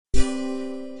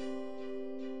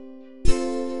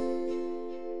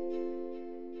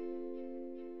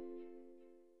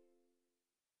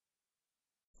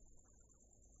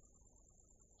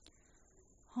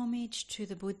Homage to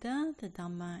the Buddha, the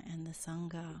Dhamma and the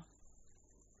Sangha.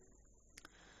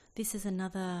 This is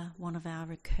another one of our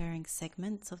recurring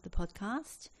segments of the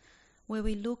podcast where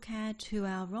we look at who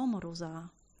our role models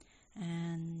are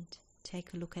and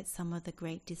take a look at some of the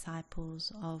great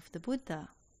disciples of the Buddha.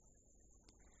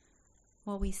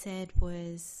 What we said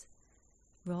was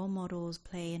role models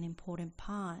play an important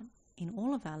part in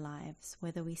all of our lives,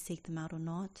 whether we seek them out or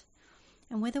not,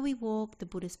 and whether we walk the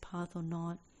Buddhist path or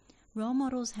not. Role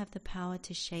models have the power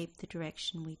to shape the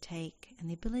direction we take and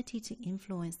the ability to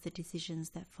influence the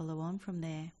decisions that follow on from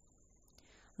there.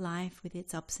 Life with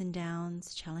its ups and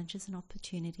downs, challenges and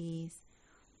opportunities,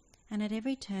 and at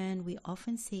every turn we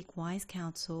often seek wise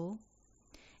counsel,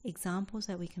 examples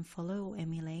that we can follow or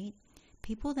emulate,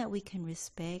 people that we can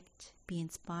respect, be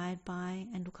inspired by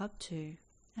and look up to,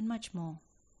 and much more.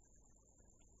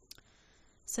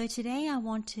 So today I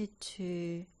wanted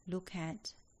to look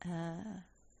at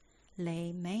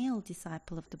lay male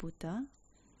disciple of the Buddha,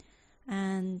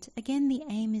 and again the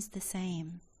aim is the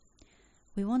same.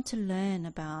 We want to learn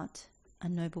about a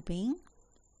noble being,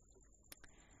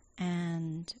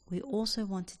 and we also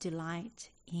want to delight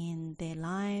in their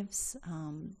lives,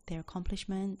 their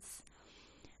accomplishments,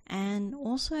 and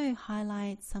also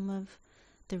highlight some of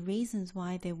the reasons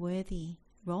why they're worthy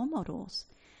role models,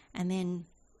 and then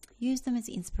use them as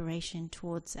inspiration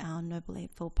towards our Noble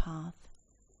Eightfold Path.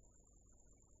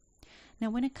 Now,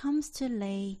 when it comes to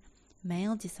lay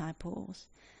male disciples,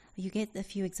 you get a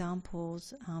few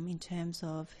examples in terms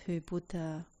of who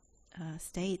Buddha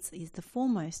states is the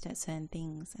foremost at certain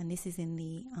things. And this is in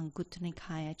the Anguttara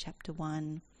Nikaya, chapter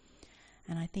 1.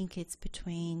 And I think it's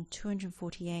between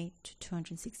 248 to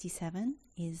 267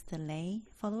 is the lay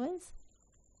followers.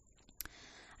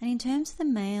 And in terms of the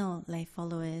male lay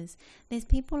followers, there's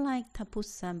people like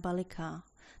Tapussa and Balika,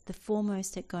 the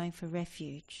foremost at going for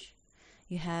refuge.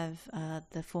 You have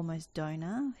the foremost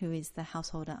donor, who is the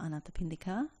householder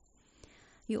Anathapindika.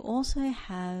 You also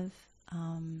have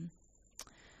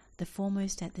the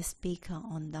foremost at the speaker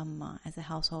on Dhamma as a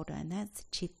householder, and that's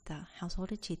Chitta,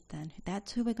 householder Chitta, and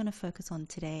that's who we're going to focus on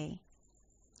today.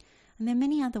 And there are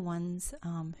many other ones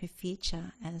who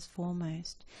feature as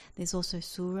foremost. There's also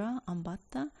Sura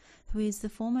Ambatta, who is the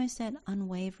foremost at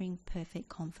unwavering perfect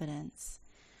confidence.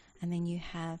 And then you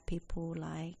have people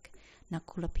like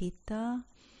Nakulapita,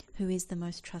 who is the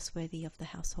most trustworthy of the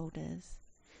householders.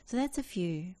 So that's a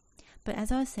few. But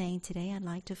as I was saying, today I'd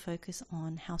like to focus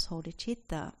on householder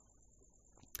Chitta.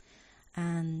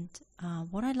 And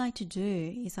what I'd like to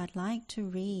do is I'd like to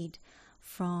read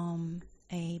from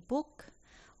a book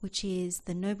which is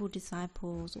The Noble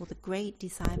Disciples or The Great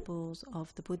Disciples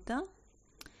of the Buddha.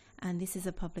 And this is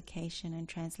a publication and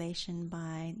translation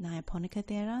by Nyaponika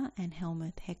Thera and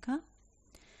Helmuth Hecker.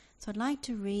 So I'd like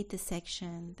to read the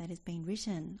section that has been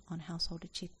written on householder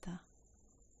Chitta.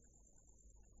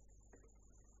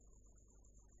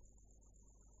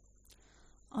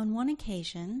 On one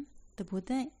occasion, the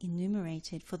Buddha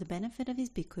enumerated for the benefit of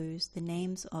his bhikkhus the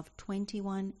names of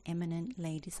 21 eminent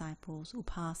lay disciples,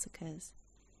 upasakas,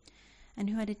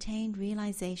 and who had attained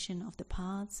realization of the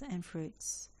paths and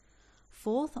fruits.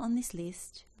 Fourth on this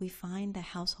list, we find the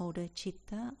householder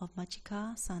Chitta of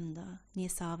Machika Sanda near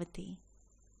Savatthi.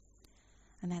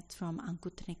 And that's from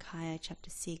Anguttara Nikaya,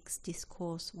 chapter 6,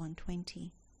 Discourse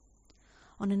 120.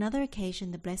 On another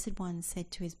occasion, the Blessed One said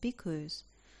to his bhikkhus,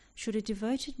 should a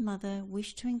devoted mother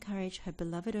wish to encourage her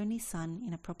beloved only son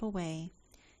in a proper way,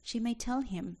 she may tell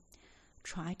him,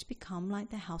 try to become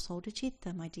like the householder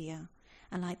Chitta, my dear,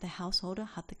 and like the householder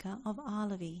Hatthaka of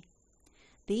Alavi.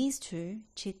 These two,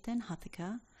 Chitta and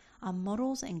Hatthaka, are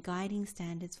models and guiding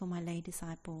standards for my lay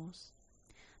disciples.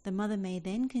 The mother may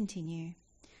then continue,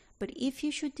 but if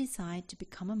you should decide to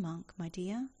become a monk, my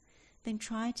dear, then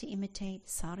try to imitate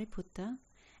Sariputta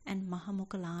and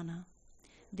Mahamoggallana.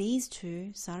 These two,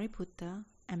 Sariputta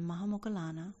and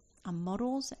Mahamoggallana, are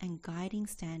models and guiding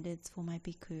standards for my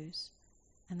bhikkhus.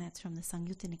 And that's from the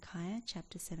Samyutta Nikaya,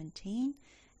 chapter 17,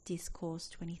 Discourse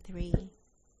 23.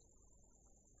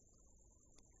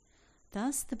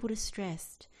 Thus the Buddha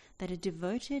stressed that a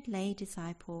devoted lay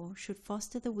disciple should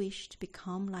foster the wish to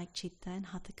become like Chitta and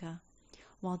Hatthaka,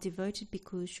 while devoted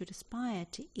bhikkhus should aspire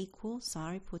to equal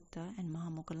Sariputta and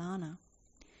Mahamoggallana.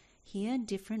 Here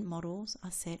different models are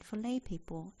set for lay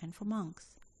people and for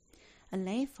monks. A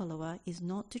lay follower is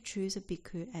not to choose a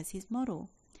bhikkhu as his model,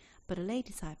 but a lay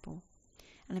disciple,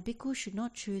 and a bhikkhu should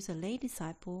not choose a lay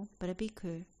disciple but a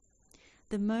bhikkhu.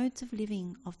 The modes of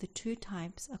living of the two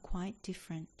types are quite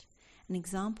different. An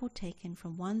example taken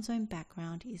from one's own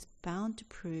background is bound to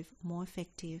prove more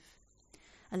effective.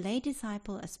 A lay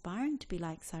disciple aspiring to be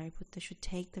like Sariputta should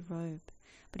take the robe,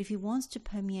 But if he wants to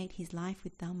permeate his life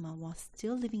with Dhamma while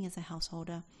still living as a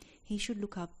householder, he should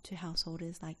look up to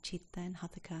householders like Chitta and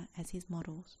Hataka as his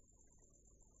models.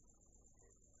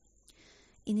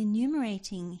 In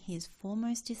enumerating his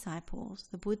foremost disciples,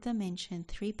 the Buddha mentioned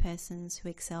 3 persons who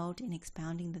excelled in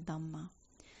expounding the Dhamma: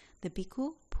 the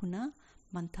Bhikkhu Punna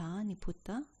Manta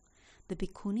Niputta, the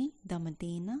Bhikkhuni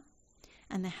Dhammadina,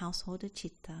 and the householder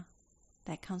Chitta.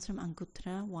 That comes from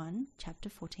Anguttara 1, chapter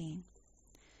 14.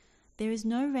 There is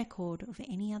no record of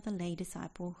any other lay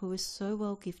disciple who was so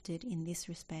well gifted in this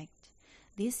respect.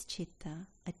 This Chitta,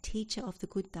 a teacher of the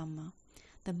good Dhamma,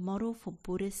 the model for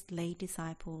Buddhist lay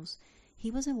disciples, he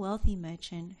was a wealthy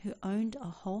merchant who owned a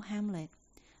whole hamlet,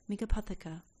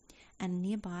 Migapataka, and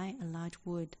nearby a large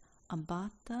wood,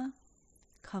 Ambata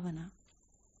Kavana.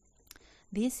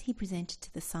 This he presented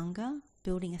to the Sangha,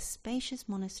 building a spacious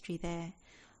monastery there,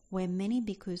 where many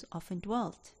bhikkhus often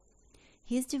dwelt.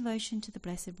 His devotion to the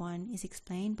Blessed One is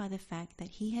explained by the fact that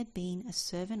he had been a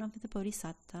servant of the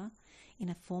Bodhisattva in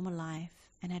a former life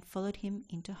and had followed him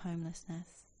into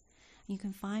homelessness. You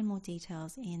can find more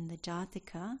details in the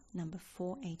Jataka number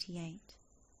 488.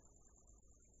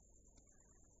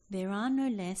 There are no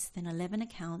less than 11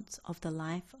 accounts of the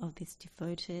life of this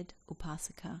devoted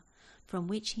Upasaka, from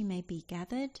which he may be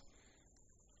gathered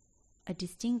a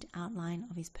distinct outline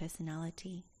of his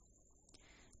personality.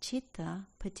 Chitta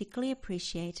particularly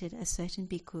appreciated a certain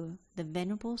bhikkhu, the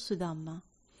Venerable Sudhamma,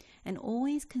 and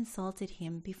always consulted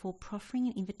him before proffering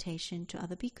an invitation to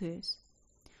other bhikkhus.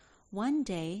 One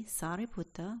day,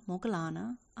 Sariputta,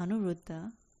 Moggallana,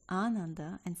 Anuruddha,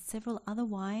 Ananda, and several other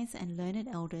wise and learned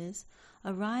elders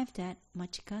arrived at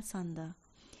Machika Sanda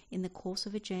in the course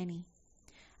of a journey.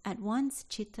 At once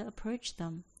Chitta approached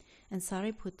them, and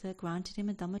Sariputta granted him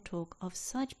a Dhamma talk of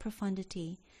such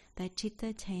profundity that Chitta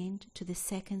attained to the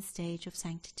 2nd stage of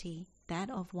sanctity, that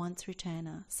of once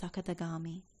returner,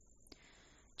 Sakadagami.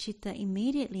 Chitta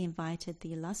immediately invited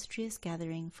the illustrious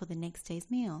gathering for the next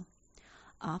day's meal.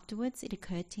 Afterwards, it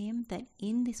occurred to him that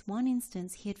in this one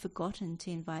instance he had forgotten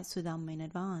to invite Sudhamma in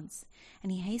advance,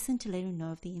 and he hastened to let him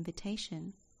know of the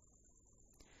invitation.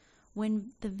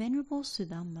 When the Venerable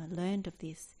Sudhamma learned of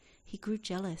this, he grew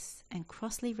jealous and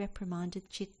crossly reprimanded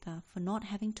Chitta for not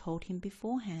having told him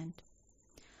beforehand.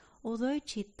 Although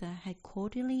Chitta had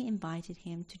cordially invited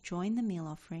him to join the meal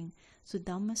offering,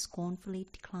 Sudhamma scornfully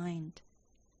declined.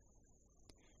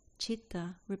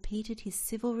 Chitta repeated his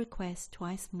civil request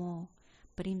twice more,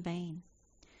 but in vain.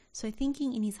 So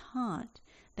thinking in his heart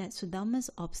that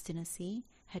Sudhamma's obstinacy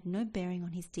had no bearing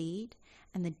on his deed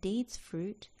and the deed's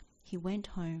fruit, he went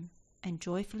home and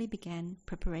joyfully began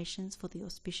preparations for the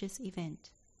auspicious event.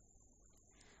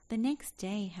 The next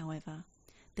day, however,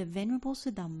 the Venerable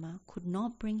Sudhamma could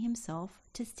not bring himself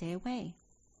to stay away.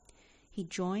 He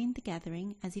joined the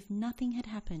gathering as if nothing had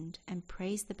happened and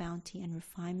praised the bounty and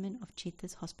refinement of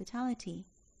Chitta's hospitality.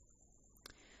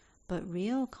 But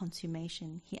real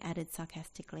consummation, he added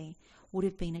sarcastically, would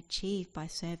have been achieved by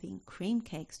serving cream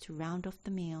cakes to round off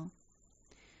the meal.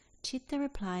 Chitta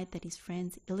replied that his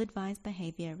friend's ill-advised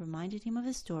behavior reminded him of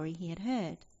a story he had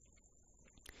heard.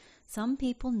 Some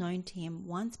people known to him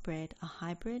once bred a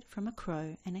hybrid from a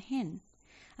crow and a hen,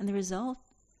 and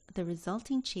the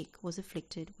resulting chick was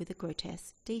afflicted with a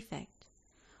grotesque defect.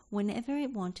 Whenever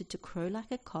it wanted to crow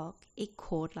like a cock, it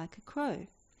cawed like a crow,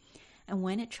 and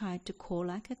when it tried to caw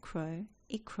like a crow,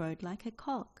 it crowed like a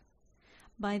cock.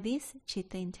 By this,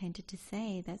 Chitta intended to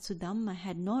say that Sudhamma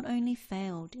had not only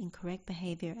failed in correct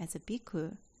behavior as a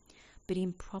bhikkhu, but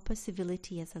in proper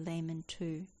civility as a layman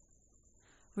too.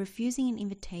 Refusing an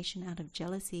invitation out of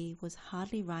jealousy was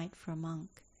hardly right for a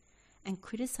monk, and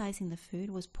criticizing the food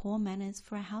was poor manners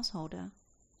for a householder.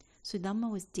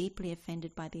 Sudhamma was deeply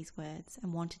offended by these words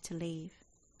and wanted to leave.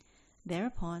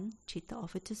 Thereupon, Chitta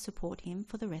offered to support him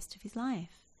for the rest of his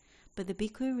life, but the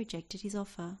bhikkhu rejected his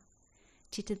offer.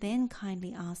 Chitta then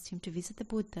kindly asked him to visit the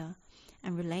Buddha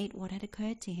and relate what had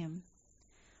occurred to him.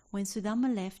 When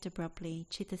Sudhamma left abruptly,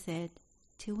 Chitta said,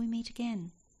 "Till we meet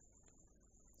again."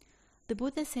 The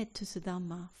Buddha said to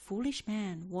Sudhamma, "Foolish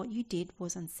man, what you did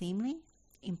was unseemly,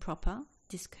 improper,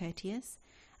 discourteous,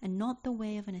 and not the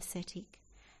way of an ascetic.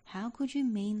 How could you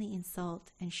meanly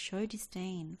insult and show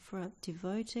disdain for a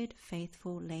devoted,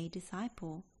 faithful lay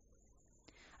disciple,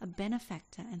 a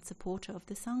benefactor and supporter of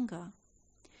the Sangha?"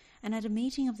 And at a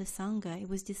meeting of the Sangha, it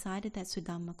was decided that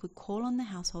Sudhamma could call on the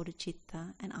householder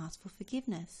Chitta and ask for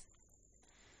forgiveness.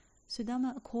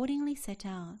 Sudhamma accordingly set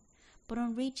out, but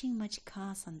on reaching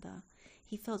Machika Sanda,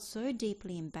 he felt so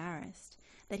deeply embarrassed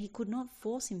that he could not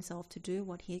force himself to do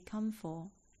what he had come for.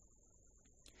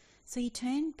 So he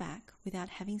turned back without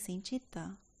having seen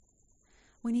Chitta.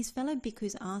 When his fellow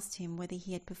bhikkhus asked him whether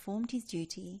he had performed his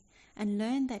duty and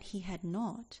learned that he had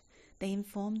not, they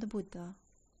informed the Buddha.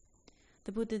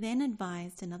 The Buddha then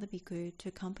advised another bhikkhu to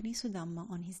accompany Sudamma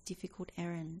on his difficult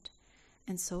errand,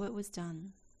 and so it was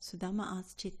done. Sudamma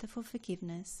asked Citta for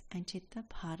forgiveness, and Citta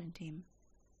pardoned him.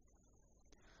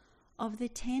 Of the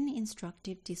 10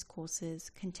 instructive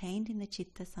discourses contained in the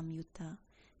Citta Samyutta,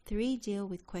 3 deal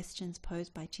with questions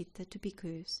posed by Citta to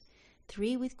bhikkhus,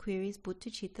 3 with queries put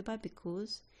to Citta by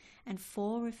bhikkhus, and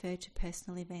 4 refer to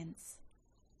personal events.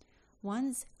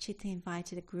 Once, Citta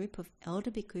invited a group of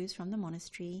elder bhikkhus from the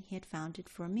monastery he had founded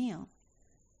for a meal.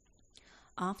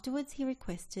 Afterwards, he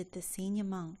requested the senior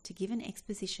monk to give an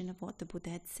exposition of what the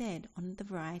Buddha had said on the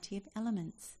variety of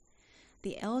elements.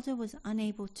 The elder was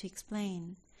unable to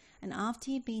explain, and after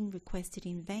he had been requested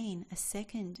in vain a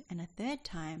second and a third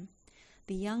time,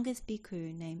 the youngest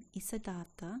bhikkhu named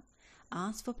Isiddhartha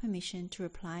asked for permission to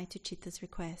reply to Citta's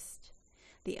request.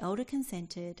 The elder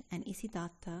consented, and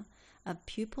Isiddhartha, a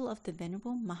pupil of the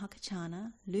Venerable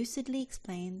Mahakachana, lucidly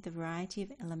explained the variety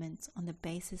of elements on the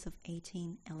basis of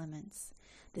 18 elements,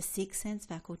 the 6 sense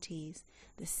faculties,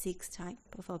 the 6 types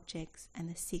of objects, and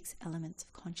the 6 elements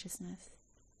of consciousness.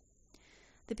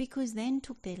 The bhikkhus then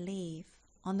took their leave.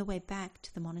 On the way back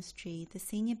to the monastery, the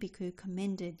senior bhikkhu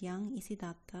commended young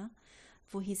Isiddhartha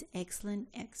for his excellent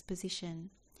exposition,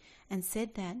 and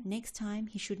said that next time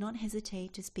he should not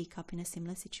hesitate to speak up in a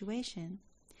similar situation.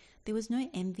 There was no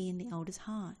envy in the elder's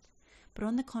heart, but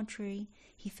on the contrary,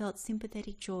 he felt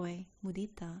sympathetic joy,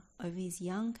 mudita, over his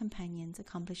young companion's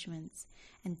accomplishments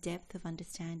and depth of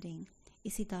understanding.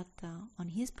 Isiddhartha, on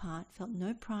his part, felt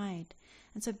no pride,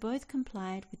 and so both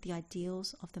complied with the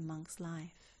ideals of the monk's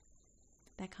life.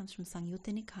 That comes from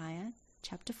Samyutta Nikaya,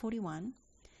 chapter 41,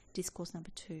 discourse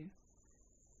number 2.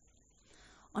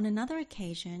 On another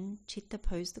occasion, Citta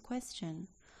posed the question,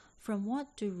 from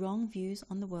what do wrong views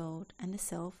on the world and the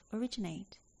self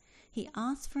originate? He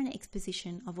asked for an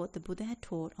exposition of what the Buddha had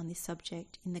taught on this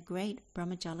subject in the great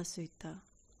Brahmajala Sutta.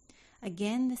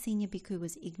 Again, the senior bhikkhu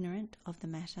was ignorant of the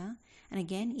matter, and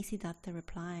again Isiddhartha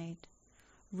replied,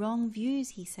 wrong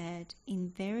views, he said,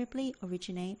 invariably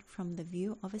originate from the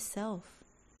view of a self.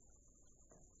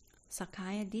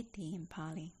 Sakaya Ditti in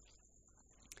Pali.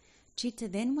 Citta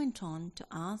then went on to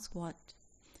ask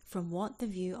from what the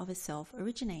view of a self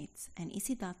originates, and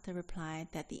Isiddhartha replied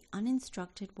that the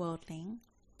uninstructed worldling,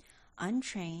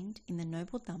 untrained in the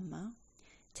noble Dhamma,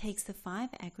 takes the 5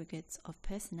 aggregates of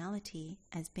personality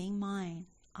as being mine,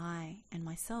 I, and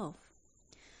myself.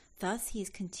 Thus he is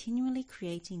continually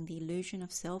creating the illusion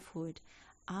of selfhood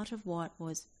out of what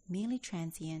was merely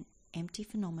transient, empty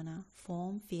phenomena,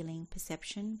 form, feeling,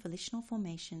 perception, volitional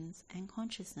formations, and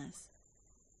consciousness.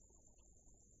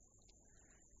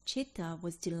 Citta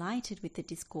was delighted with the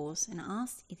discourse and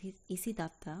asked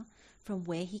Isiddhartha from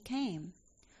where he came.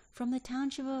 From the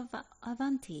township of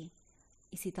Avanti,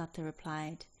 Isiddhartha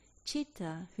replied.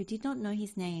 Citta, who did not know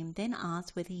his name, then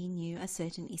asked whether he knew a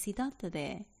certain Isiddhartha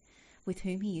there, with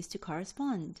whom he used to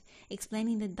correspond,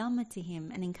 explaining the Dhamma to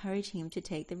him and encouraging him to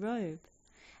take the robe.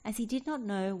 As he did not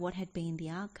know what had been the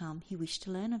outcome, he wished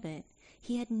to learn of it.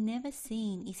 He had never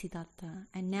seen Isiddhartha,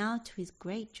 and now to his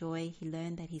great joy he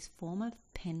learned that his former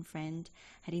pen friend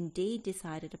had indeed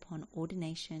decided upon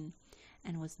ordination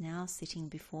and was now sitting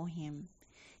before him.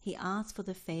 He asked for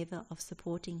the favour of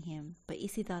supporting him, but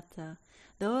Isiddhartha,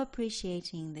 though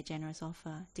appreciating the generous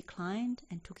offer, declined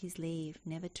and took his leave,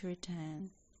 never to return.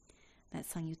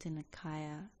 That's Samyutta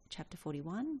Nikaya, chapter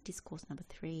 41, discourse number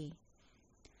 3.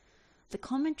 The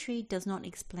commentary does not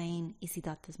explain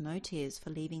Isiddhartha's motives for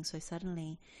leaving so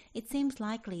suddenly. It seems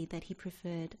likely that he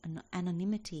preferred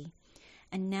anonymity,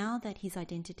 and now that his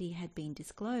identity had been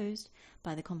disclosed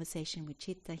by the conversation with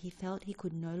Citta, he felt he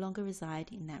could no longer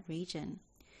reside in that region.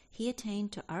 He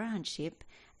attained to arahantship,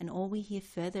 and all we hear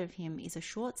further of him is a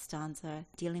short stanza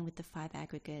dealing with the 5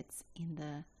 aggregates in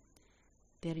the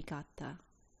Bharigatta.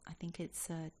 I think it's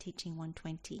teaching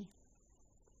 120.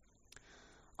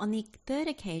 On the 3rd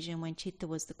occasion when Citta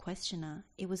was the questioner,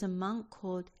 it was a monk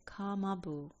called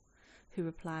Karmabu who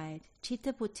replied.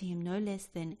 Citta put to him no less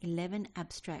than 11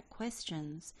 abstract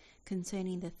questions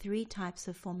concerning the 3 types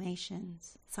of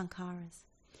formations, sankharas,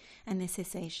 and their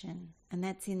cessation. And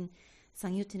that's in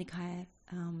Samyutta Nikaya,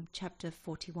 chapter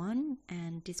 41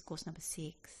 and discourse number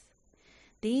 6.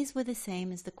 These were the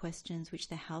same as the questions which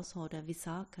the householder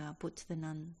Visakha put to the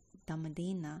nun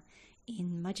Dhammadina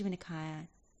in Majjhima Nikaya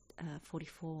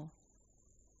 44.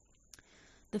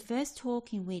 The first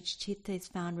talk in which Citta is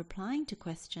found replying to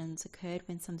questions occurred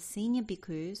when some senior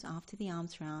bhikkhus, after the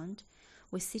alms round,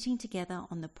 were sitting together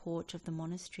on the porch of the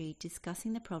monastery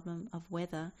discussing the problem of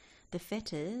whether the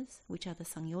fetters, which are the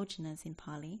Sangyojanas in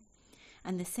Pali,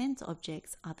 and the sense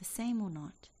objects are the same or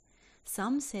not.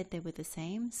 Some said they were the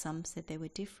same, some said they were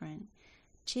different.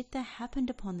 Chitta happened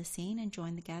upon the scene and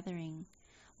joined the gathering.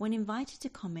 When invited to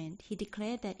comment, he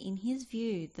declared that in his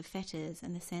view the fetters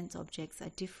and the sense objects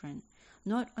are different,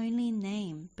 not only in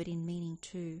name but in meaning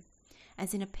too.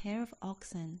 As in a pair of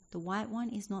oxen, the white one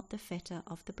is not the fetter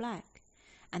of the black,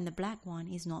 and the black one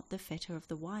is not the fetter of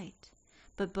the white,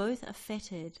 but both are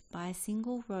fettered by a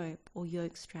single rope or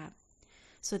yoke strap.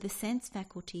 So the sense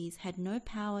faculties had no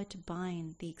power to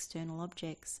bind the external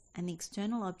objects, and the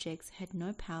external objects had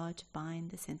no power to bind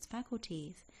the sense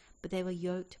faculties, but they were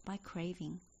yoked by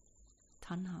craving,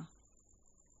 tanha.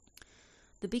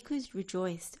 The bhikkhus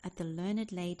rejoiced at the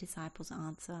learned lay disciple's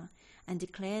answer and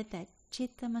declared that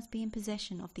Chitta must be in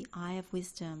possession of the eye of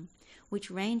wisdom, which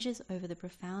ranges over the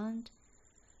profound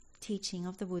teaching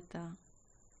of the Buddha.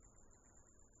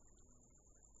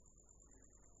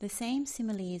 The same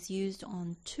simile is used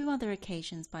on two other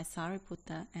occasions by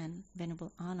Sariputta and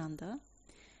Venerable Ananda,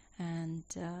 and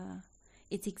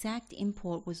its exact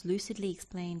import was lucidly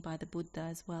explained by the Buddha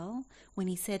as well, when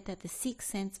he said that the 6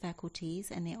 sense faculties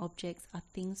and their objects are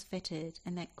things fettered,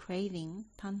 and that craving,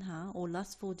 tanha, or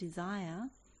lustful desire,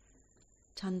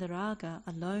 chandaraga,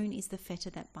 alone is the fetter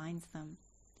that binds them.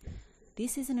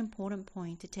 This is an important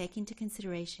point to take into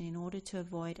consideration in order to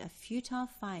avoid a futile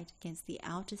fight against the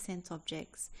outer sense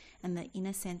objects and the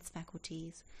inner sense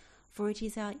faculties, for it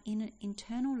is our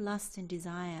internal lust and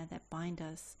desire that bind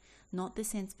us, not the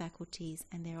sense faculties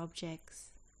and their objects.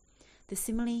 The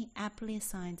simile aptly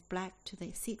assigns black to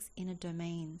the 6 inner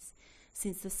domains,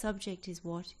 since the subject is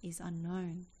what is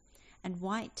unknown, and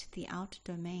white to the outer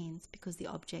domains because the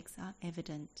objects are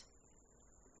evident.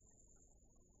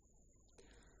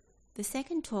 The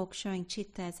second talk showing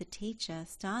Chitta as a teacher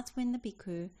starts when the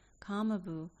bhikkhu,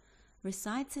 Kamabu,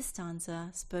 recites a stanza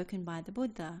spoken by the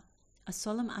Buddha, a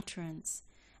solemn utterance,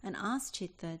 and asks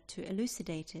Chitta to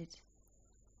elucidate it.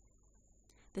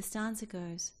 The stanza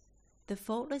goes, "The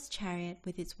faultless chariot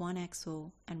with its one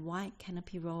axle and white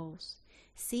canopy rolls.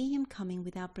 See him coming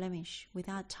without blemish,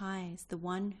 without ties, the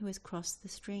one who has crossed the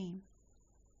stream."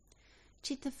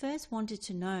 Chitta first wanted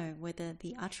to know whether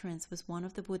the utterance was one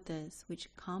of the Buddha's, which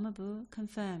Kamabu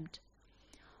confirmed.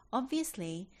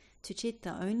 Obviously, to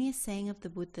Chitta only a saying of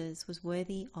the Buddha's was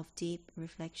worthy of deep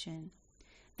reflection.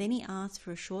 Then he asked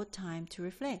for a short time to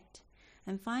reflect,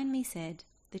 and finally said,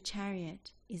 "The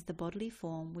chariot is the bodily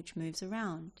form which moves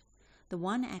around. The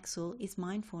one axle is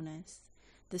mindfulness.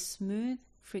 The smooth,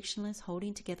 frictionless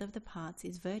holding together of the parts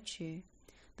is virtue.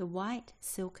 The white,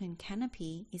 silken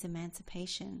canopy is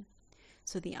emancipation.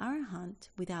 So the Arahant,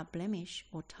 without blemish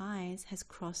or ties, has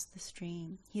crossed the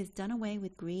stream. He has done away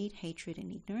with greed, hatred,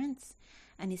 and ignorance,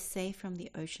 and is safe from the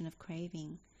ocean of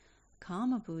craving."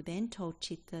 Kamabu then told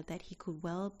Chitta that he could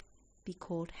well be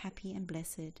called happy and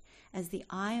blessed, as the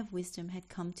eye of wisdom had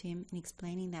come to him in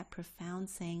explaining that profound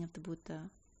saying of the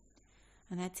Buddha.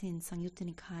 And that's in Samyutta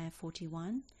Nikaya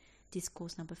 41,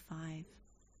 Discourse number 5.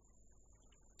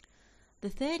 The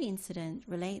third incident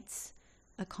relates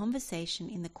a conversation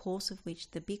in the course of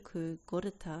which the bhikkhu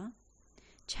Godata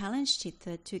challenged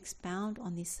Chitta to expound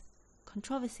on this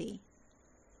controversy.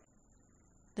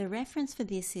 The reference for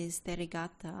this is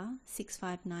Therigatha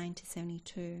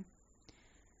 659-72.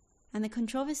 And the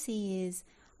controversy is,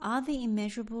 are the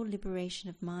immeasurable liberation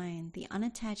of mind, the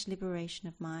unattached liberation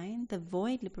of mind, the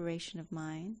void liberation of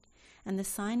mind, and the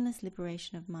signless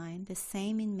liberation of mind the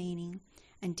same in meaning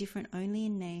and different only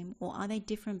in name, or are they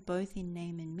different both in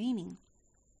name and meaning?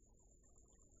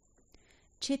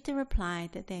 Chitta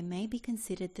replied that they may be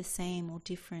considered the same or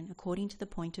different according to the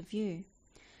point of view.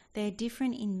 They are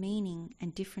different in meaning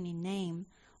and different in name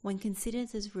when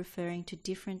considered as referring to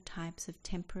different types of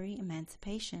temporary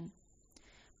emancipation,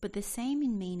 but the same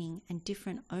in meaning and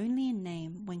different only in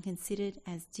name when considered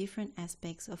as different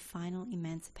aspects of final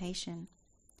emancipation.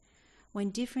 When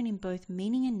different in both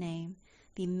meaning and name,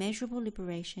 the immeasurable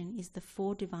liberation is the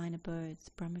 4 divine abodes,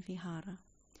 Brahmavihara.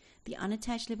 The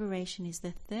unattached liberation is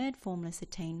the 3rd formless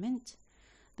attainment.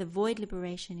 The void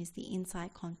liberation is the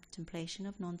insight contemplation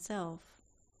of non-self.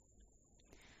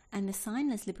 And the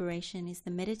signless liberation is the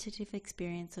meditative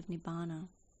experience of Nibbana.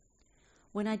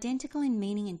 When identical in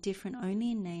meaning and different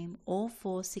only in name, all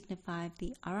 4 signify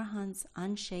the Arahant's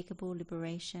unshakable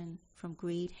liberation from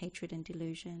greed, hatred and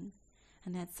delusion.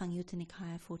 And that's Samyutta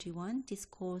Nikaya 41,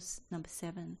 Discourse number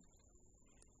 7.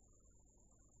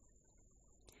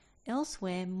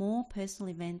 Elsewhere, more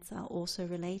personal events are also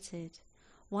related.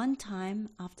 One time,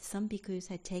 after some bhikkhus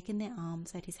had taken their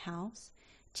alms at his house,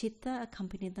 Chitta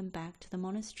accompanied them back to the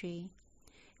monastery.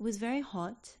 It was very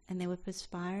hot, and they were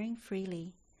perspiring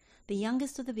freely. The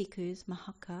youngest of the bhikkhus,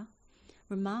 Mahaka,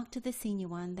 remarked to the senior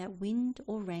one that wind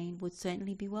or rain would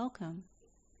certainly be welcome.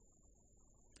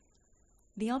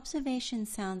 The observation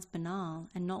sounds banal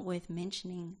and not worth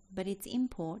mentioning, but its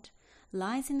import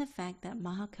lies in the fact that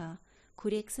Mahaka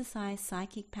could exercise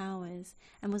psychic powers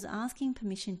and was asking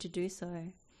permission to do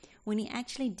so. When he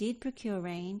actually did procure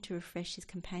rain to refresh his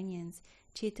companions,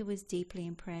 Chitta was deeply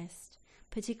impressed,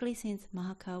 particularly since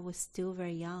Mahaka was still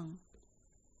very young.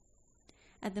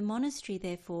 At the monastery,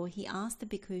 therefore, he asked the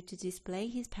bhikkhu to display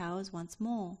his powers once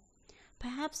more.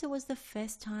 Perhaps it was the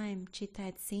first time Chitta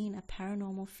had seen a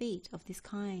paranormal feat of this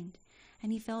kind,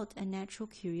 and he felt a natural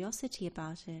curiosity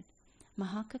about it.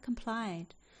 Mahaka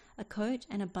complied. A coat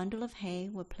and a bundle of hay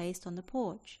were placed on the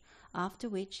porch, after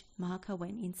which Mahaka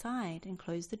went inside and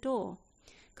closed the door.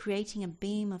 Creating a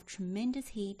beam of tremendous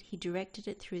heat, he directed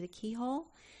it through the keyhole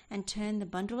and turned the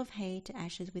bundle of hay to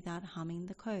ashes without harming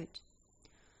the coat.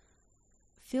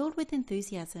 Filled with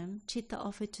enthusiasm, Chitta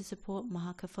offered to support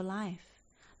Mahaka for life.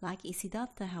 Like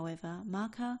Isiddhartha, however,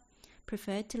 Mahaka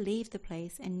preferred to leave the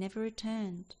place and never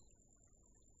returned.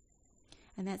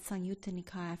 And that's Samyutta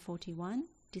Nikaya 41,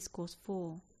 Discourse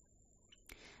 4.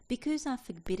 Bhikkhus are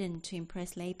forbidden to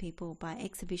impress lay people by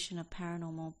exhibition of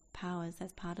paranormal powers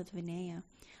as part of the Vinaya.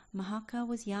 Mahaka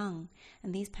was young,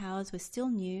 and these powers were still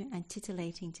new and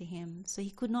titillating to him, so he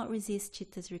could not resist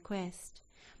Chitta's request.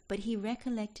 But he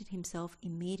recollected himself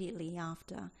immediately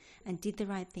after, and did the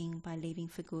right thing by leaving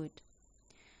for good.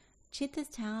 Chitta's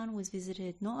town was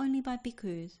visited not only by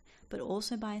bhikkhus, but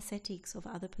also by ascetics of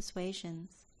other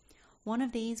persuasions. One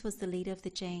of these was the leader of the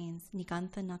Jains,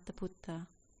 Nigantha Nathaputta.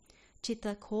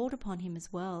 Chitta called upon him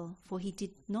as well, for he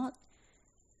did not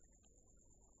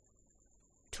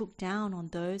took down on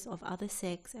those of other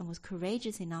sects and was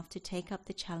courageous enough to take up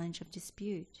the challenge of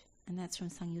dispute. And that's from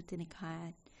Samyutta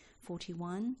Nikaya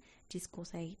 41,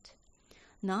 Discourse 8.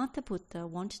 Nathaputta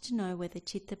wanted to know whether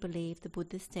Chitta believed the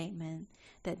Buddha's statement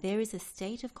that there is a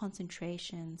state of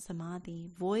concentration,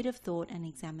 samadhi, void of thought and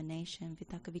examination,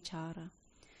 vitakka vichara.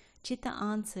 Chitta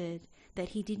answered that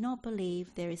he did not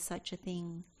believe there is such a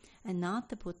thing, and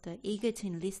Nathaputta, eager to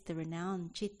enlist the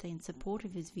renowned Chitta in support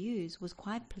of his views, was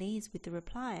quite pleased with the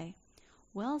reply.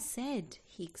 "Well said,"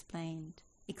 he exclaimed,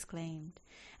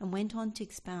 and went on to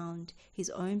expound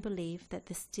his own belief that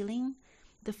the stilling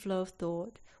the flow of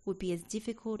thought would be as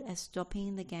difficult as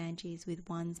stopping the Ganges with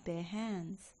one's bare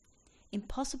hands.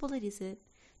 "Impossible it is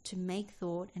to make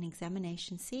thought and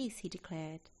examination cease," he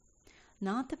declared.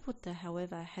 Nathaputta,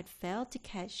 however, had failed to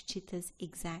catch Chitta's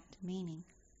exact meaning.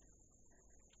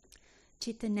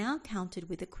 Chitta now countered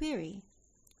with a query.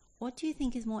 "What do you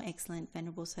think is more excellent,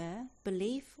 Venerable Sir,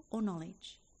 belief or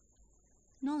knowledge?"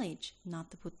 "Knowledge,"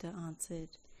 Nathaputta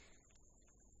answered.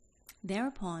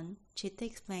 Thereupon, Chitta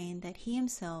explained that he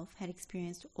himself had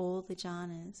experienced all the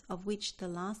jhanas, of which the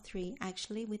last three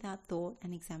actually without thought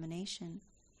and examination.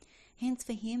 Hence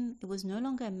for him it was no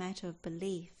longer a matter of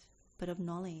belief, but of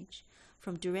knowledge,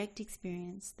 from direct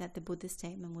experience, that the Buddha's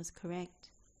statement was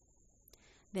correct.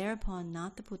 Thereupon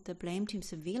Nathaputta blamed him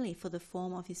severely for the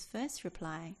form of his first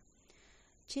reply.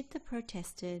 Chitta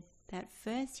protested that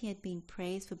first he had been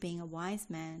praised for being a wise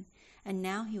man, and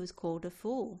now he was called a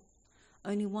fool.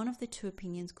 Only one of the two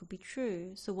opinions could be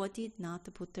true, so what did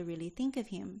Nathaputta really think of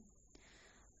him?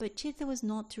 But Chitta was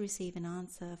not to receive an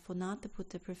answer, for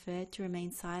Nathaputta preferred to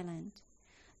remain silent.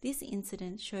 This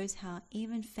incident shows how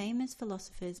even famous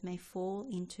philosophers may fall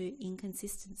into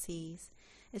inconsistencies,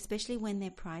 especially when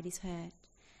their pride is hurt.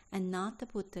 And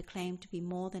Nathaputta claimed to be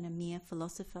more than a mere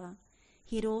philosopher.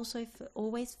 He had also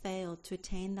always failed to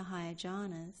attain the higher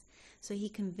jhanas, so he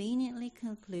conveniently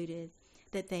concluded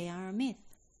that they are a myth.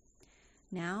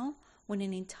 Now, when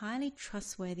an entirely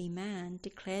trustworthy man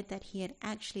declared that he had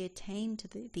actually attained to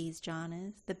these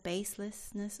jhanas, the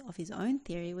baselessness of his own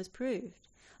theory was proved,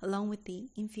 along with the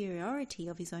inferiority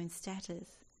of his own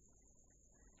status.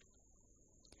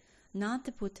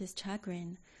 Nathaputta's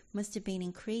chagrin must have been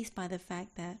increased by the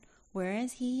fact that,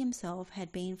 whereas he himself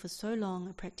had been for so long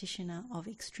a practitioner of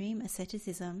extreme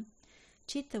asceticism,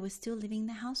 Chitta was still living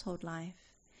the household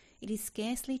life. It is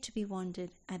scarcely to be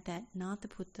wondered at that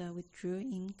Nathaputta withdrew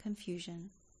in confusion.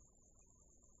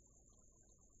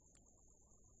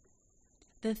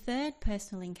 The third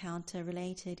personal encounter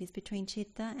related is between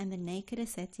Chitta and the naked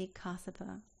ascetic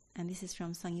Kassapa, and this is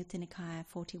from Samyutta Nikaya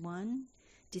 41,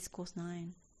 Discourse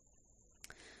 9.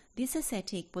 This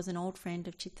ascetic was an old friend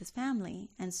of Chitta's family,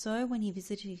 and so when he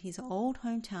visited his old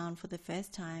hometown for the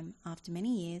first time, after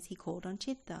many years, he called on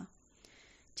Chitta.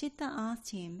 Chitta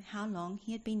asked him how long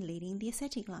he had been leading the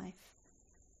ascetic life.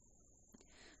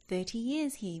 30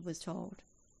 years, he was told.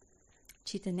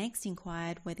 Chitta next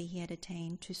inquired whether he had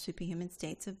attained to superhuman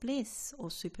states of bliss or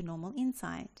supernormal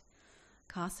insight.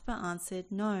 Kassapa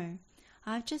answered, "No,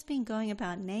 I've just been going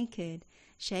about naked,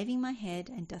 shaving my head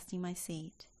and dusting my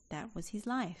seat." That was his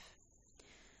life.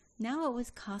 Now it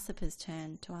was Kassapa's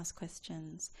turn to ask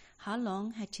questions. How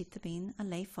long had Chitta been a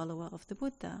lay follower of the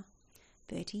Buddha?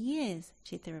 30 years,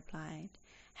 Chitta replied.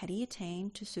 Had he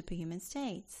attained to superhuman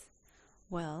states?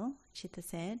 Well, Chitta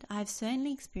said, I have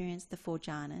certainly experienced the 4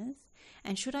 jhanas,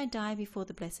 and should I die before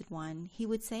the Blessed One, he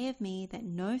would say of me that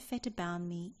no fetter bound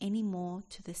me any more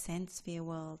to the sense sphere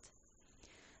world.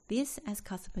 This, as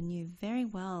Kassapa knew very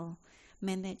well,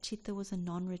 meant that Chitta was a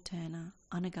non-returner,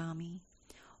 anagami,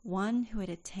 one who had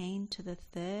attained to the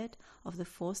 3rd of the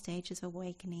 4 stages of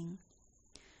awakening.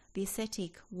 The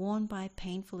ascetic, worn by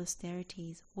painful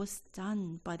austerities, was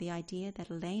stunned by the idea that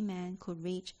a layman could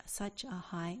reach such a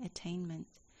high attainment.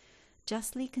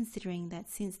 Justly considering that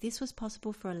since this was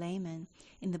possible for a layman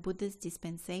in the Buddha's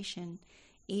dispensation,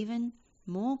 even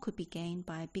more could be gained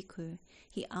by a bhikkhu,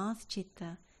 he asked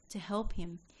Chitta to help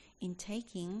him in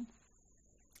taking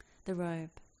the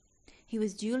robe. He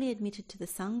was duly admitted to the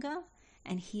Sangha,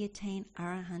 and he attained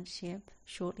arahantship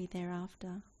shortly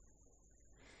thereafter.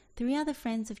 3 other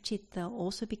friends of Chitta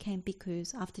also became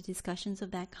bhikkhus after discussions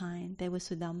of that kind. They were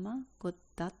Sudamma,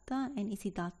 Gotdatta, and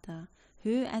Isidatta,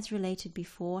 who, as related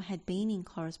before, had been in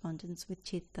correspondence with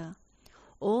Chitta.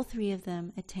 All 3 of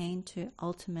them attained to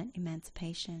ultimate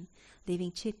emancipation,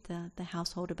 leaving Chitta, the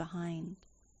householder, behind.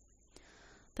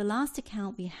 The last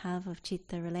account we have of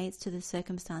Chitta relates to the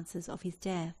circumstances of his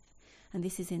death, and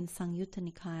this is in Samyutta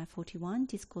Nikaya 41,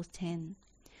 Discourse 10.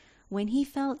 When he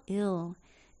felt ill,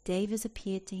 Devas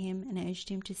appeared to him and urged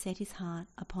him to set his heart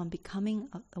upon becoming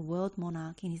a world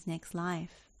monarch in his next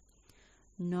life.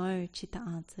 No, Chitta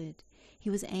answered.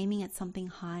 He was aiming at something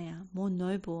higher, more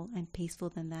noble and peaceful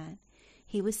than that.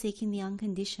 He was seeking the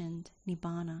unconditioned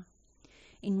Nibbana.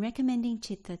 In recommending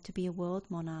Chitta to be a world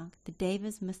monarch, the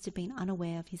Devas must have been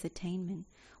unaware of his attainment,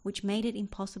 which made it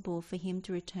impossible for him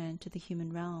to return to the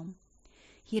human realm.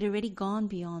 He had already gone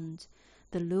beyond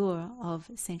the lure of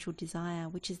sensual desire,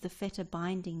 which is the fetter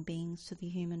binding beings to the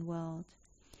human world.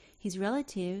 His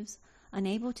relatives,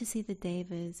 unable to see the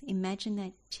Devas, imagined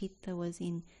that Chitta was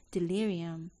in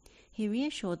delirium. He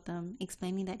reassured them,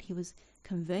 explaining that he was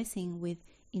conversing with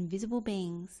invisible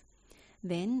beings.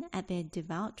 Then, at their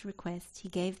devout request, he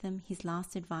gave them his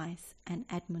last advice and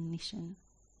admonition.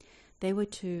 They were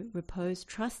to repose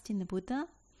trust in the Buddha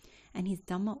and his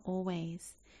Dhamma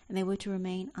always, and they were to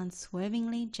remain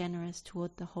unswervingly generous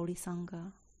toward the Holy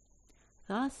Sangha.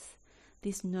 Thus,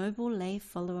 this noble lay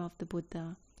follower of the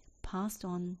Buddha passed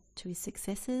on to his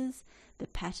successors the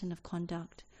pattern of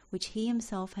conduct which he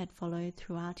himself had followed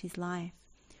throughout his life,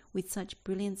 with such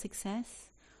brilliant success,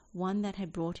 one that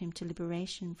had brought him to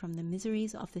liberation from the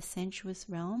miseries of the sensuous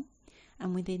realm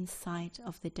and within sight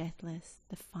of the deathless,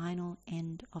 the final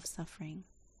end of suffering.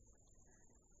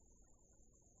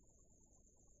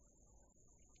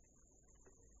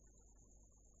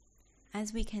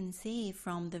 As we can see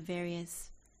from the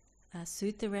various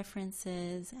sutta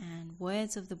references and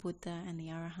words of the Buddha and the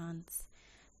Arahants,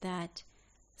 that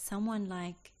someone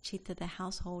like Chitta the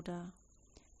householder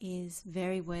is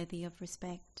very worthy of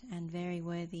respect and very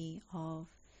worthy of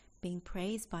being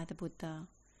praised by the Buddha,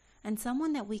 and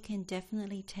someone that we can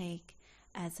definitely take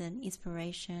as an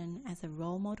inspiration, as a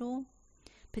role model,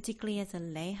 particularly as a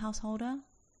lay householder.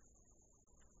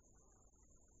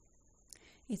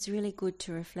 It's really good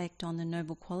to reflect on the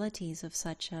noble qualities of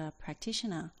such a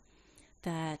practitioner,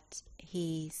 that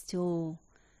he still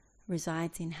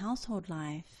resides in household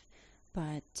life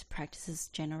but practices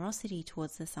generosity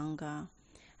towards the Sangha,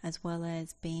 as well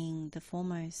as being the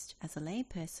foremost as a lay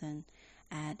person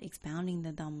at expounding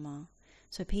the Dhamma.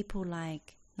 So people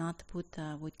like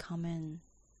Nathabuddha would come and,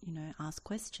 ask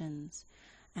questions,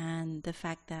 and the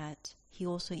fact that he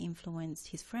also influenced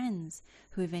his friends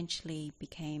who eventually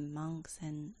became monks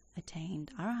and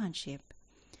attained arahantship.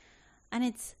 And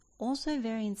it's also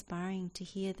very inspiring to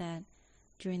hear that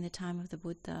during the time of the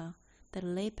Buddha, that a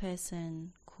lay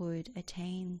person could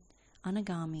attain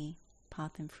anagami,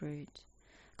 path and fruit.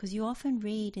 Because you often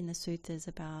read in the suttas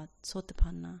about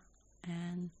Sotapanna,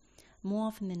 and more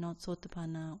often than not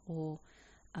Sotapanna or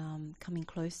coming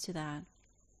close to that.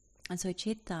 And so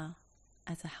Chitta,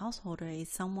 as a householder, is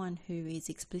someone who is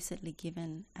explicitly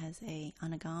given as a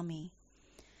anagami.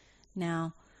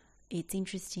 Now, it's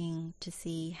interesting to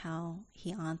see how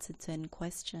he answered certain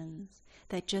questions,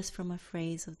 that just from a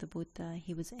phrase of the Buddha,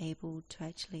 he was able to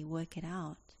actually work it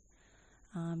out.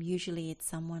 Usually it's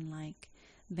someone like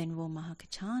Venerable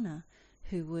Mahakachana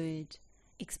who would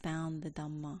expound the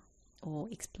Dhamma or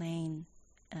explain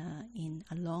in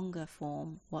a longer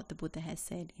form what the Buddha has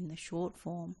said in the short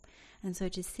form. And so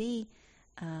to see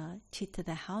Chitta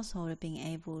the householder being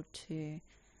able to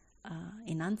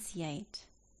enunciate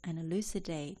and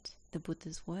elucidate the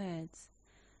Buddha's words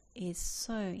is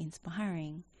so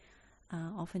inspiring.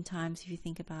 Oftentimes, if you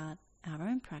think about our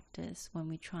own practice, when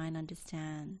we try and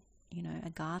understand, a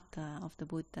gatha of the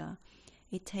Buddha,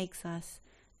 it takes us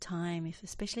time,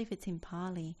 especially if it's in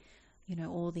Pali,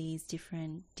 all these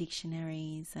different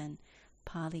dictionaries and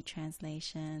Pali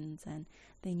translations, and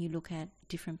then you look at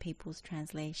different people's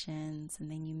translations, and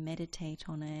then you meditate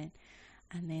on it,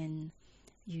 and then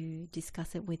you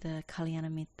discuss it with a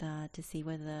Kalyanamitta to see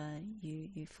whether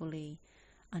you fully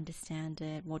understand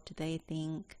it, what do they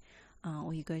think,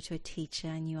 or you go to a teacher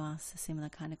and you ask a similar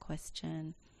kind of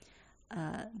question.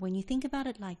 When you think about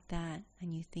it like that,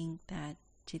 and you think that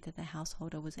Chitta the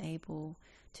householder was able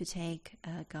to take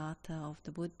a gatha of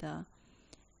the Buddha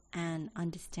and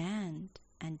understand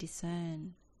and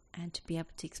discern and to be able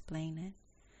to explain it,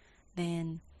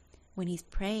 then when he's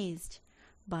praised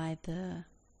by the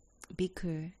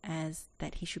bhikkhu as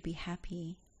that he should be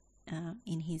happy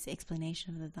in his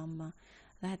explanation of the Dhamma,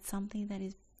 that's something that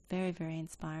is very, very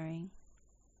inspiring.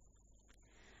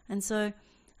 And so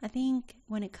I think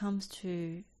when it comes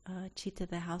to Chitta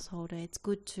the householder, it's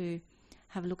good to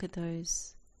have a look at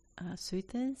those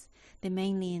suttas. They're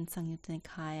mainly in Samyutta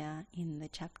Nikaya in the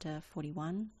chapter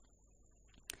 41.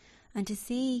 And to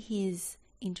see his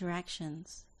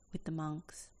interactions with the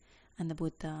monks and the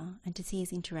Buddha, and to see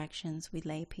his interactions with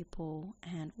lay people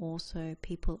and also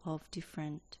people of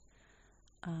different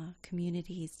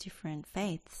communities, different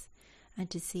faiths, and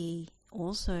to see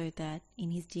also that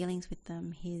in his dealings with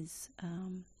them, his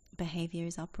behavior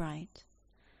is upright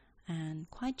and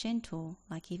quite gentle.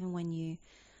 Like even when you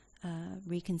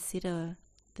reconsider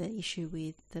the issue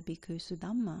with the Bhikkhu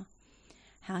Sudhamma,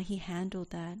 how he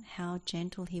handled that, how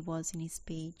gentle he was in his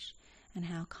speech, and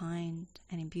how kind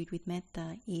and imbued with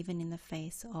metta, even in the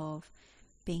face of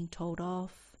being told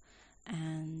off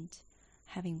and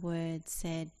having words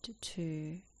said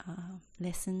to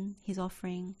lessen his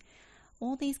offering.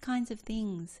 All these kinds of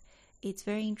things. It's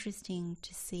very interesting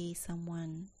to see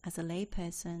someone as a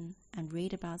layperson and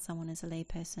read about someone as a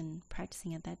layperson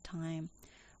practicing at that time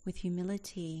with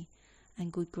humility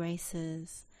and good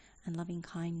graces and loving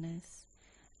kindness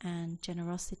and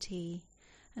generosity,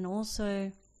 and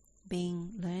also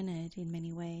being learned in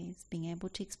many ways, being able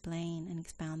to explain and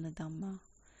expound the Dhamma.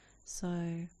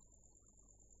 So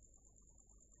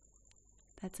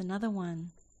that's another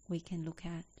one we can look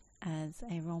at as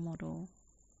a role model.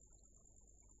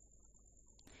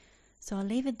 So I'll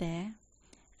leave it there,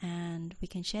 and we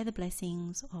can share the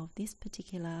blessings of this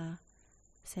particular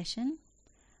session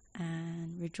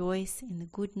and rejoice in the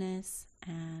goodness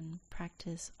and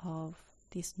practice of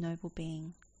this noble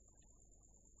being.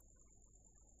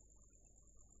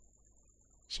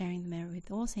 Sharing the merit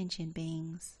with all sentient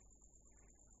beings.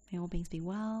 May all beings be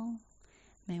well.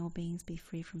 May all beings be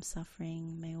free from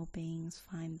suffering. May all beings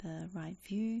find the right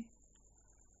view.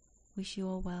 Wish you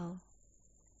all well.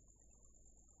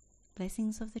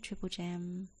 Blessings of the Triple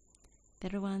Gem.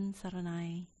 Teruvan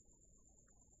Saranai.